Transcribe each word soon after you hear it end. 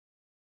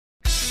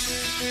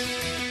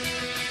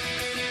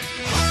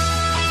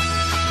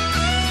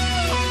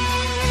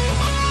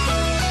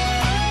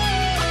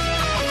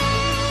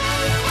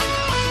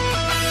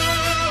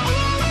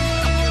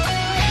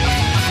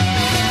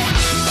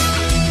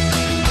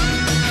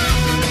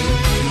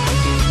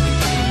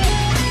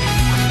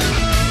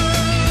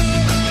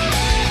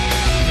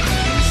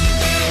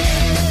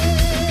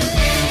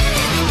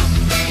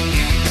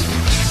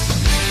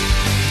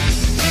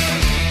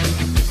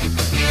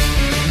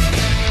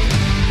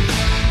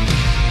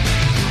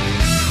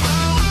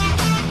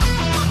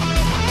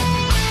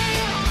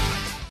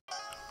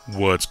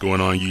What's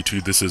going on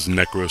YouTube? This is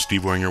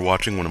Necrostevo and you're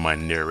watching one of my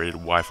narrated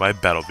Wi-Fi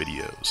battle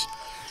videos.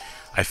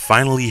 I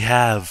finally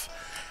have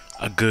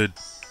a good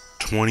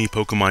 20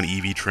 Pokemon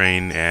EV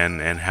train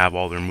and have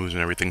all their moves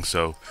and everything,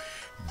 so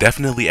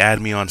definitely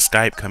add me on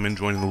Skype. Come and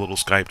join the little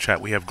Skype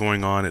chat we have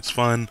going on. It's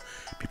fun.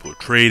 People are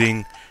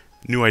trading,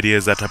 new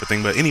ideas, that type of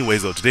thing. But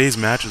anyways though, today's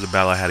match is a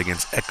battle I had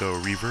against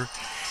EchoReaver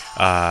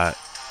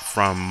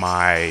from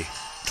my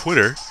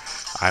Twitter.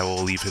 I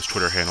will leave his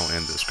Twitter handle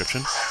in the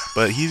description.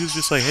 But he was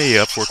just like, hey,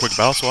 up for a quick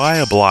battle, so I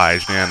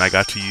obliged, and I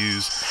got to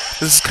use...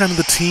 This is kind of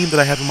the team that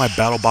I have in my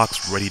battle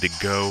box ready to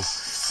go,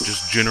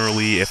 just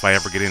generally if I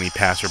ever get any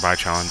passerby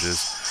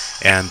challenges.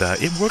 And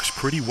it works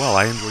pretty well.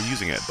 I enjoy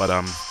using it.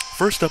 But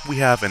first up, we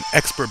have an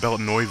Expert Belt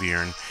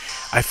Noivern.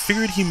 I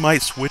figured he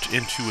might switch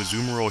into a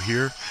Azumarill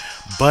here,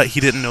 but he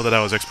didn't know that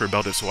I was Expert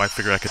Belted, so I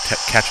figured I could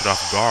catch it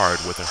off guard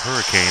with a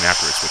Hurricane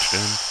after it switched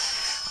in.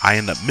 I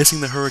end up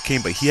missing the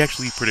Hurricane, but he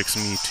actually predicts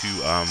me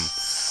to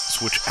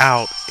switch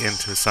out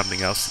into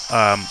something else,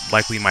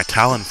 likely my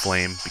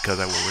Talonflame, because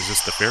I will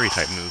resist the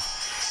Fairy-type move,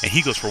 and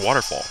he goes for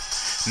Waterfall.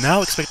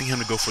 Now, expecting him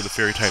to go for the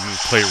Fairy-type move,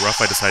 play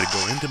rough, I decided to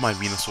go into my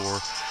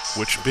Venusaur,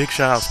 which big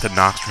shoutouts to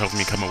Nox for helping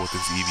me come up with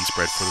this EV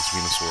spread for this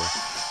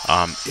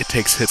Venusaur. It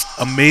takes hits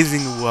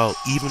amazingly well,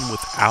 even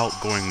without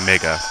going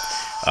Mega,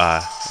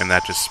 and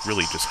that just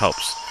really just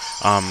helps.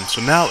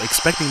 So now,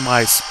 expecting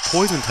my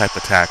Poison-type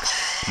attack,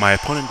 my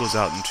opponent goes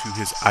out into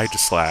his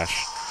Aegislash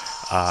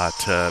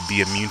to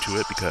be immune to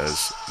it,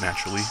 because,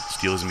 naturally,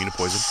 Steel is immune to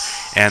Poison.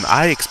 And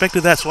I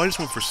expected that, so I just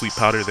went for Sleep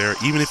Powder there.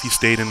 Even if he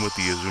stayed in with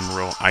the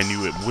Azumarill, I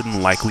knew it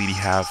wouldn't likely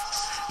have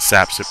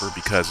Sap Sipper,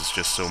 because it's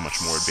just so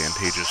much more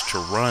advantageous to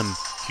run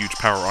huge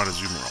power on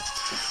Azumarill.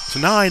 So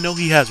now I know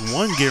he has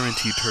one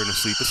guaranteed turn of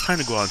sleep. It's time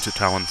to go out into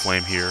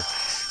Talonflame here.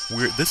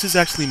 This is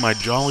actually my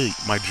Jolly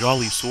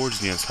Swords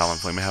Dance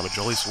Talonflame. I have a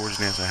Jolly Swords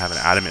Dance and I have an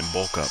Adamant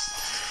Bulk Up.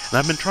 And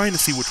I've been trying to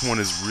see which one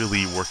is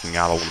really working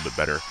out a little bit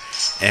better.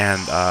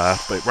 And,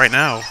 but right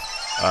now,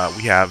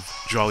 we have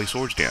Jolly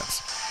Swords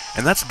Dance.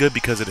 And that's good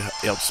because it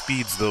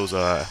outspeeds those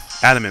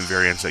Adamant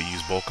variants that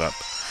use Bulk Up.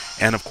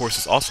 And of course,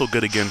 it's also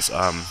good against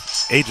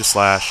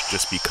Aegislash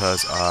just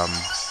because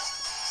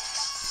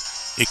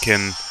it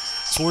can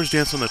Swords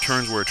Dance on the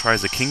turns where it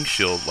tries a King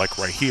Shield, like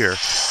right here.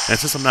 And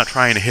since I'm not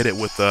trying to hit it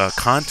with the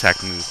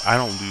contact move, I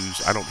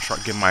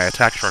don't get my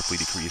attack sharply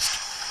decreased.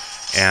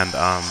 And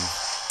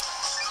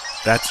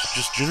that's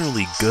just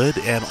generally good.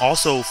 And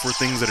also for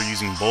things that are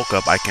using Bulk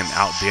Up, I can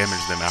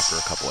out-damage them after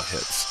a couple of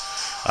hits.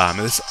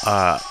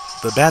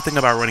 The bad thing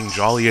about running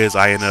Jolly is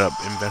I ended up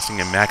investing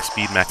in max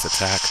speed, max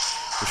attack,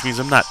 which means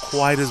I'm not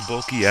quite as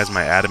bulky as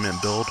my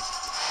Adamant build.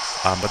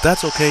 But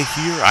that's okay.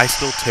 Here, I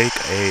still take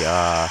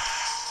a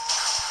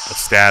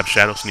stab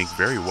Shadow Sneak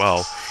very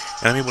well,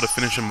 and I'm able to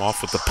finish him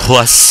off with the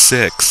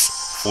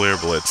 +6 Flare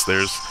Blitz.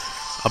 There's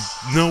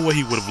no way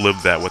he would have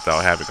lived that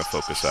without having a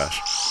Focus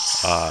Sash.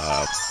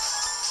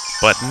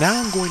 But now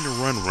I'm going to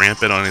run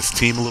rampant on his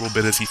team a little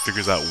bit as he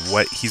figures out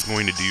what he's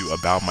going to do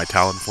about my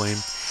Talonflame.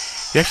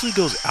 He actually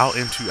goes out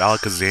into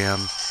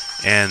Alakazam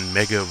and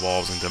Mega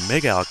Evolves into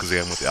Mega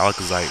Alakazam with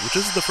Alakazite, which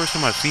is the first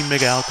time I've seen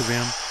Mega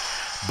Alakazam.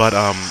 But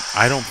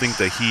I don't think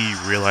that he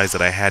realized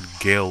that I had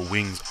Gale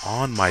Wings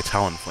on my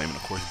Talonflame. And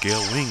of course, Gale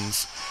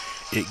Wings,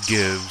 it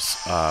gives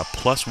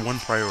 +1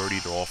 priority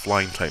to all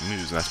flying-type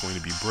moves. And that's going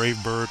to be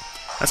Brave Bird,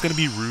 that's going to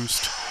be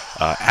Roost,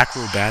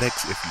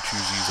 Acrobatics, if you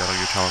choose to use that on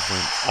your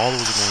Talonflame. All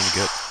those are going to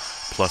get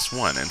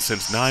 +1. And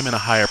since now I'm in a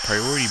higher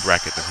priority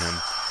bracket than him,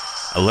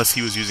 unless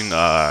he was using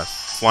a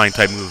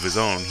flying-type move of his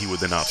own, he would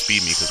then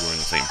outspeed me because we're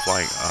in the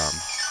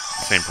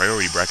same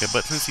priority bracket.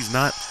 But since he's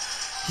not,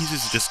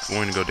 he's just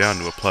going to go down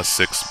to a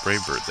 +6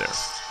 Brave Bird there.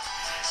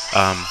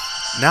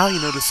 Now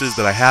he notices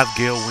that I have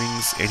Gale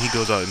Wings, and he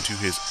goes out into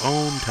his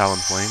own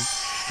Talonflame.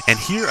 And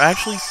here I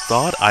actually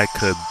thought I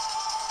could...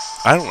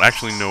 I don't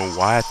actually know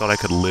why I thought I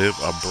could live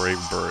a Brave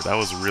Bird. That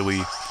was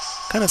really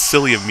kind of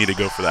silly of me to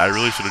go for that. I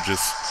really should have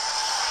just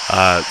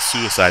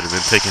suicided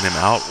and taken him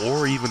out,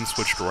 or even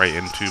switched right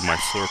into my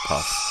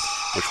Slurpuff,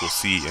 which we'll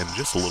see in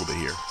just a little bit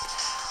here.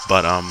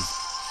 But,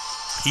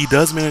 he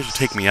does manage to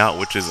take me out,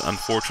 which is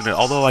unfortunate,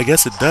 although I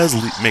guess it does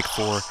make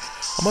for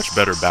a much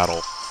better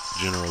battle,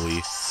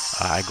 generally.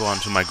 I go on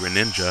to my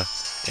Greninja,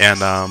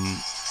 and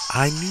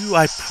I knew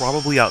I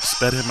probably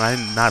outsped him. I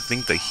did not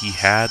think that he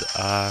had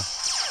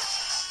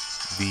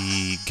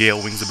the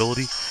Gale Wings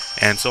ability,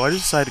 and so I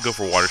just decided to go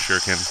for Water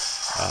Shuriken,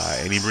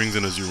 and he brings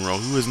in a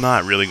Azumarill, who is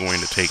not really going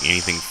to take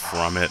anything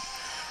from it.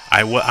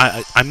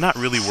 I'm not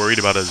really worried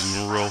about a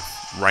Azumarill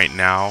right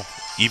now,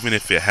 even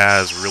if it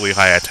has really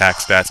high attack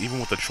stats, even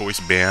with the choice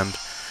band,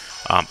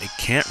 it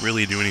can't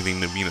really do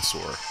anything to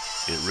Venusaur.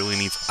 It really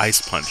needs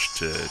Ice Punch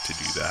to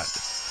do that.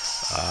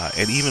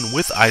 And even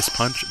with Ice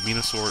Punch,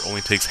 Venusaur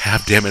only takes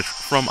half damage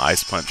from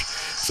Ice Punch.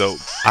 So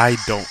I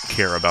don't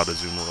care about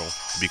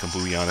Azumarill, to be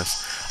completely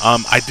honest.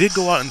 I did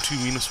go out into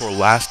Venusaur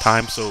last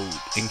time, so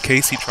in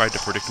case he tried to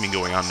predict me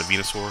going out into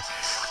Venusaur,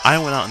 I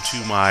went out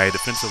into my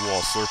defensive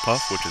wall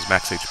Slurpuff, which is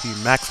max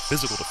HP, max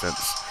physical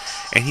defense.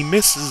 And he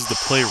misses the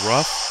play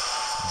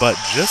rough, but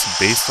just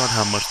based on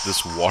how much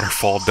this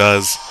waterfall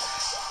does,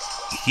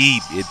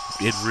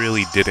 it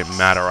really didn't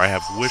matter. I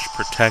have Wish,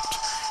 Protect,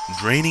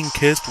 Draining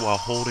Kissed while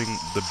holding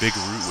the big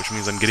root, which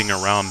means I'm getting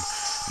around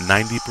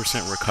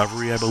 90%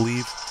 recovery, I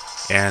believe.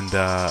 And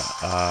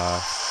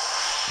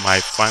my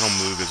final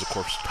move is, of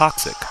course,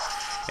 Toxic.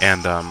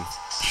 And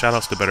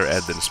shoutouts to Better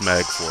Ed than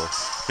Smeg for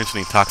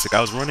mentioning Toxic.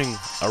 I was running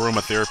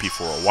Aromatherapy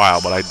for a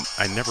while, but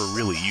I never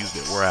really used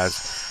it,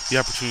 whereas the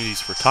opportunities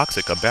for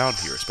Toxic abound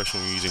here, especially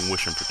when you're using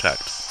Wish and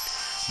Protect.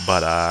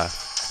 But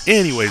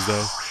anyways,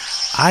 though,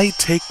 I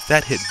take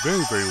that hit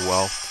very, very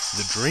well.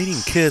 The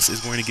Draining Kiss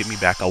is going to get me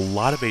back a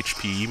lot of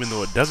HP, even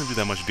though it doesn't do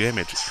that much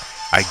damage.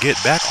 I get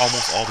back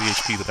almost all the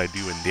HP that I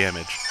do in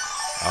damage.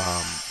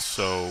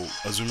 So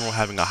Azumarill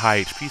having a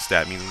high HP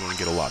stat means I'm going to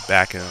get a lot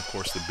back, and of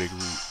course the big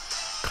root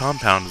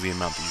compounds the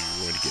amount that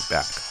you're going to get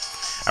back.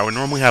 I would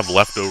normally have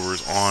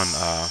leftovers on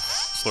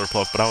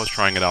Slurpuff, but I was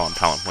trying it out on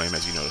Talonflame,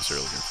 as you noticed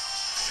earlier.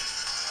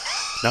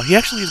 Now he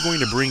actually is going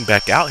to bring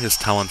back out his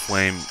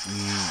Talonflame,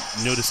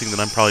 noticing that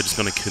I'm probably just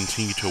going to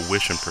continue to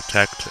Wish and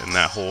Protect and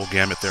that whole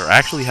gamut there. I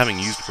actually haven't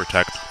used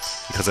Protect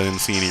because I didn't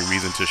see any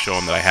reason to show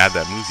him that I had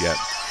that move yet.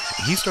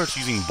 He starts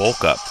using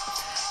Bulk Up,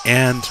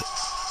 and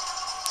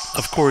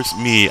of course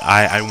me,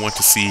 I want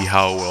to see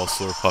how well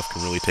Slurpuff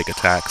can really take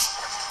attacks.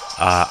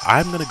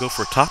 I'm going to go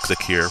for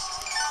Toxic here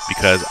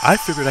because I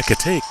figured I could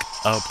take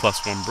a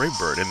 +1 Brave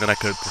Bird, and then I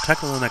could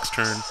Protect on the next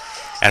turn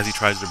as he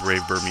tries to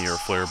Brave Bird me or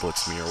Flare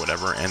Blitz me or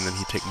whatever, and then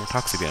he'd take more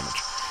Toxic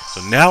damage.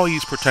 So now I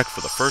use Protect for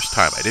the first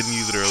time. I didn't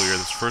use it earlier,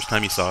 this is the first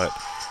time he saw it,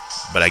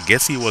 but I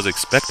guess he was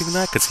expecting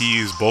that because he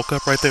used Bulk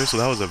Up right there, so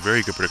that was a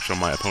very good prediction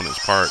on my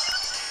opponent's part.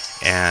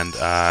 And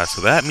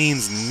so that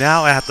means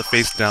now I have to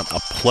face down a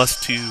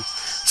 +2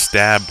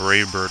 Stab,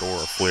 Brave Bird, or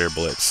a Flare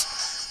Blitz.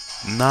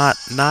 Not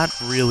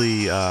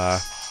really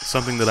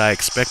something that I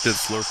expected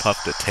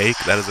Slurpuff to take.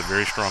 That is a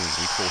very strong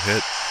neutral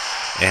hit,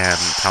 and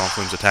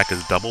Talonflame's attack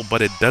is double,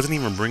 but it doesn't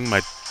even bring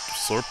my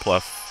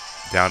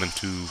Slurpuff down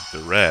into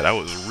the red. I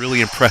was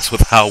really impressed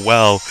with how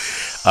well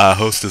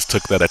Hostess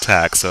took that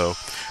attack, so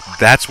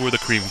that's where the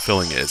cream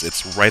filling is.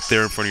 It's right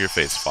there in front of your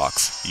face,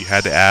 Fox. You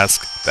had to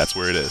ask, that's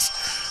where it is.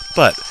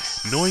 But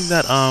knowing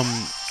that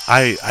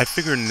I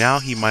figured now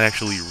he might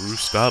actually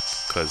roost up,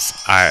 because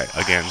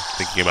again,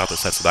 thinking about the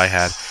sets that I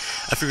had,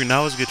 I figured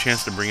now was a good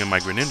chance to bring in my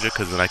Greninja,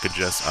 because then I could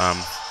just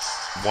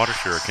Water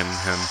Shuriken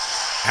him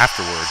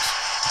afterwards.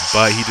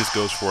 But he just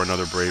goes for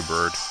another Brave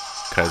Bird,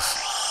 because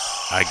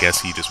I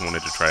guess he just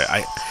wanted to try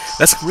it.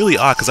 That's really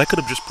odd, because I could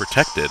have just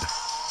Protected.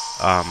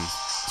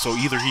 So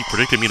either he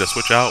predicted me to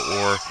switch out,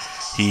 or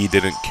he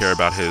didn't care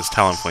about his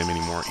Talonflame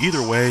anymore.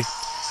 Either way,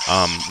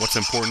 what's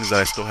important is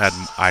that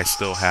I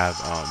still have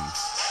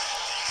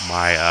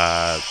my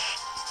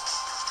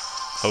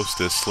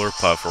Hostess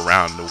Slurpuff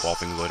around to wall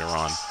things later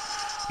on.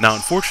 Now,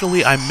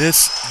 unfortunately, I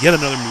miss yet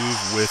another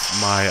move with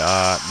my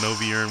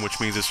Noviurn, which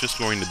means it's just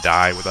going to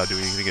die without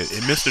doing anything.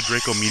 It missed a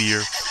Draco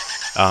Meteor,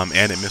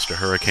 and it missed a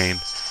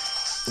Hurricane.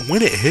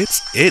 When it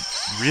hits, it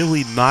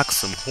really knocks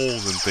some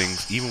holes in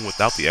things, even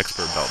without the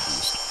Expert Belt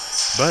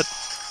boost. But,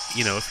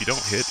 you know, if you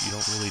don't hit, you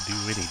don't really do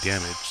any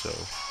damage, so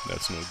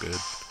that's no good.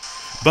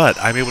 But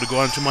I'm able to go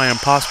on to my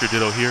Imposter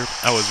Ditto here.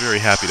 I was very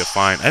happy to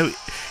find.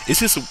 It's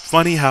just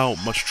funny how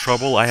much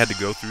trouble I had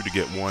to go through to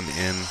get one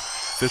in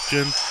 5th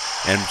Gen,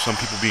 and some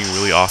people being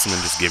really awesome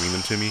and just giving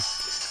them to me.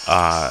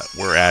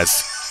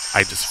 Whereas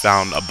I just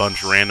found a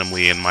bunch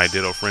randomly in my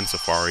Ditto Friend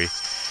Safari,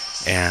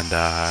 and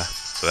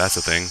so that's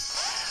the thing.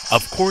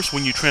 Of course,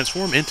 when you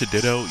transform into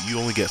Ditto, you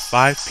only get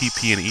 5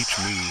 PP in each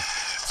move,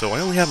 so I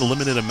only have a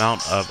limited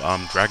amount of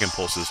Dragon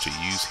Pulses to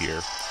use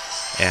here.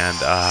 And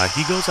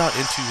he goes out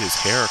into his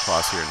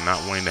Heracross here,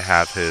 not wanting to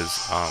have his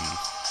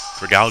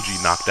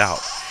Dragalge knocked out.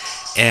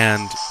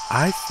 And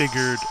I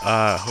figured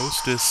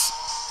Hostess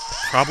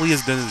probably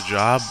has done his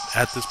job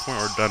at this point,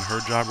 or done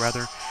her job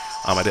rather.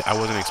 I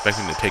wasn't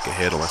expecting to take a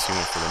hit unless he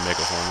went for the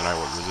Mega Horn, and I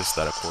would resist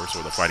that, of course,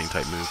 or the Fighting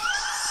type move.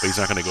 But he's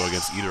not going to go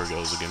against either of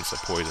those, against a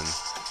Poison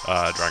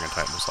Dragon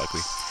type most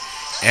likely.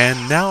 And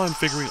now I'm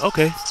figuring,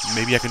 okay,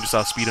 maybe I can just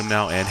outspeed him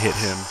now and hit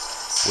him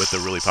with a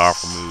really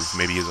powerful move,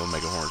 maybe his own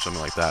Mega Horn or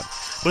something like that.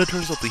 But it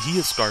turns out that he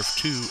is Scarf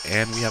too,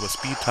 and we have a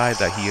speed tie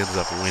that he ends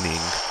up winning.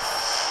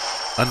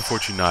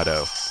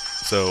 Unfortunato.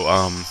 So,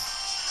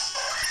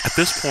 at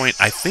this point,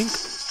 I think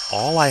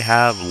all I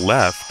have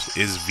left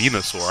is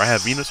Venusaur. I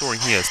have Venusaur,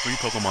 and he has 3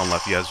 Pokemon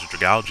left. He has the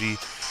Dragalge,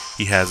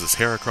 he has this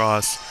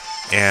Heracross,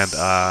 and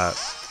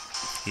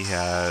he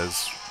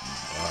has,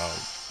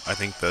 I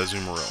think, the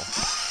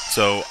Azumarill.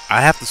 So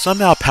I have to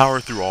somehow power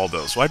through all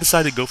those. So I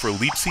decided to go for a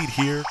Leap Seed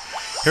here.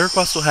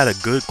 Heracross still had a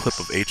good clip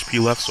of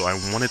HP left, so I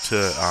wanted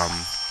to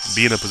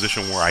be in a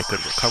position where I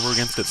could recover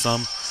against it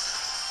some.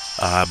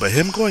 But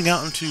him going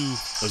out into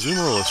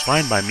Azumarill is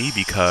fine by me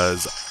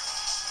because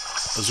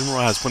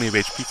Azumarill has plenty of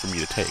HP for me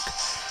to take.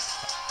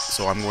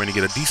 So I'm going to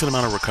get a decent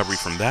amount of recovery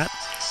from that.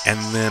 And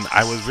then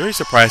I was very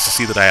surprised to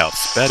see that I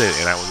outsped it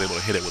and I was able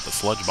to hit it with a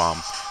Sludge Bomb.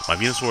 My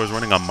Venusaur is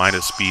running on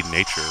minus speed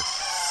nature,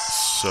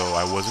 so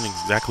I wasn't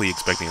exactly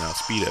expecting to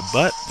outspeed it,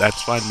 but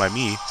that's fine by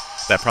me.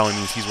 That probably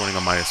means he's running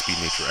on minus speed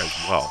nature as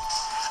well.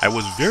 I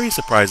was very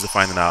surprised to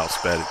find that I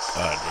outsped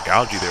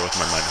Dragalge there with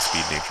my minus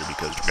speed nature,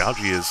 because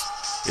Dragalge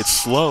it's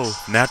slow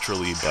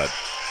naturally, but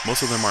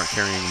most of them aren't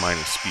carrying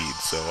minus speed,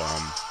 so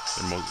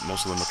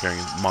most of them are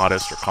carrying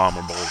modest or calm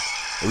or bold,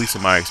 at least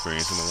in my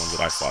experience in the ones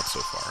that I fought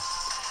so far.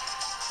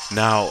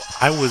 Now,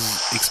 I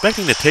was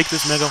expecting to take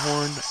this Mega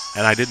Horn,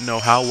 and I didn't know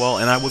how well,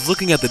 and I was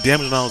looking at the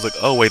damage, and I was like,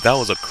 oh wait, that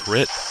was a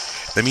crit?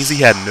 That means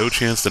he had no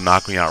chance to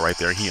knock me out right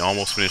there. He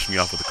almost finished me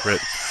off with a crit.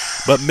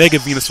 But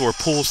MegaVenusaur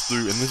pulls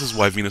through, and this is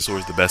why Venusaur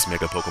is the best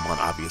Mega Pokemon,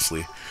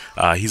 obviously.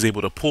 He's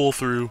able to pull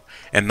through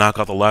and knock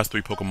out the last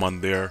 3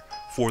 Pokemon there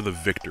for the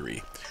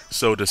victory.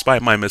 So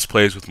despite my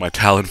misplays with my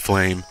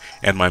Talonflame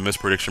and my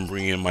misprediction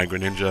bringing in my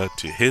Greninja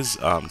to his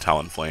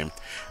Talonflame,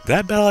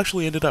 that battle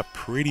actually ended up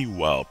pretty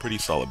well, pretty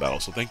solid battle.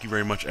 So thank you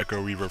very much,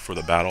 EchoReaver, for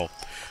the battle.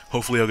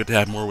 Hopefully I'll get to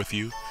have more with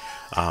you.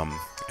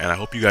 And I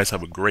hope you guys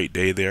have a great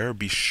day there.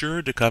 Be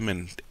sure to come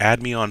and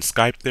add me on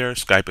Skype there.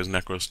 Skype is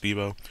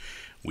Necrostevo.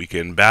 We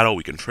can battle,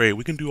 we can trade,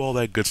 we can do all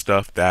that good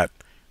stuff that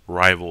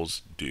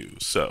rivals do.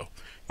 So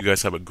you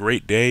guys have a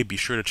great day. Be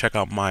sure to check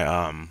out my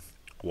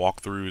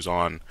walkthroughs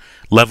on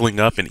leveling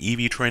up and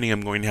EV training.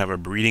 I'm going to have a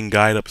breeding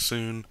guide up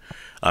soon.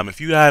 If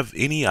you have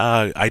any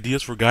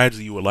ideas for guides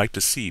that you would like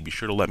to see, be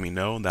sure to let me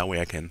know, and that way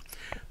I can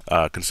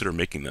consider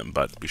making them.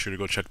 But be sure to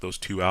go check those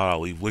 2 out. I'll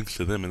leave links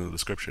to them in the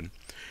description,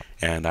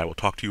 and I will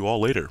talk to you all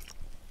later.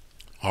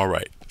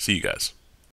 Alright, see you guys.